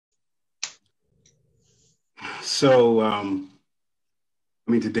So, I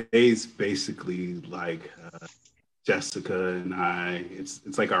mean, today's basically like Jessica and I.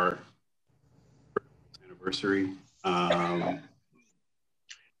 It's like our anniversary. I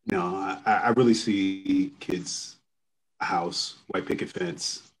really see kids, a house, white picket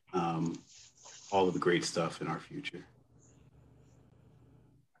fence, all of the great stuff in our future.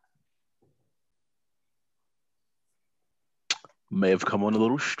 May have come on a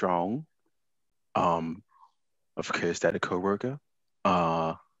little strong. Um, of course, that a coworker.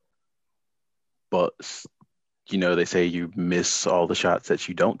 Uh, but they say you miss all the shots that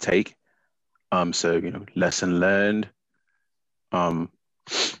you don't take. So lesson learned. Um,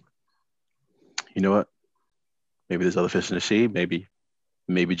 you know what? Maybe there's other fish in the sea. Maybe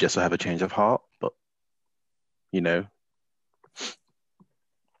Jess will have a change of heart. But you know,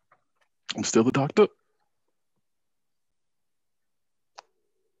 I'm still the doctor.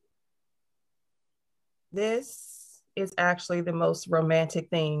 This is actually the most romantic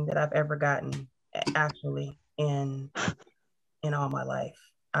thing that I've ever gotten, actually, in all my life.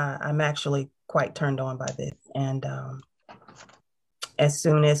 I'm actually quite turned on by this. And as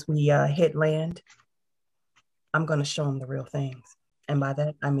soon as we hit land, I'm going to show him the real things. And by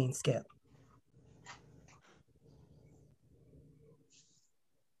that, I mean Skip.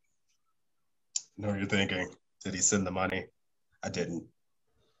 I know what you're thinking. Did he send the money? I didn't.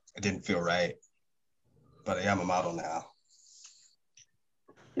 It didn't feel right. But I am a model now.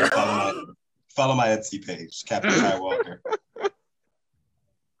 Follow my Etsy page, Captain Skywalker.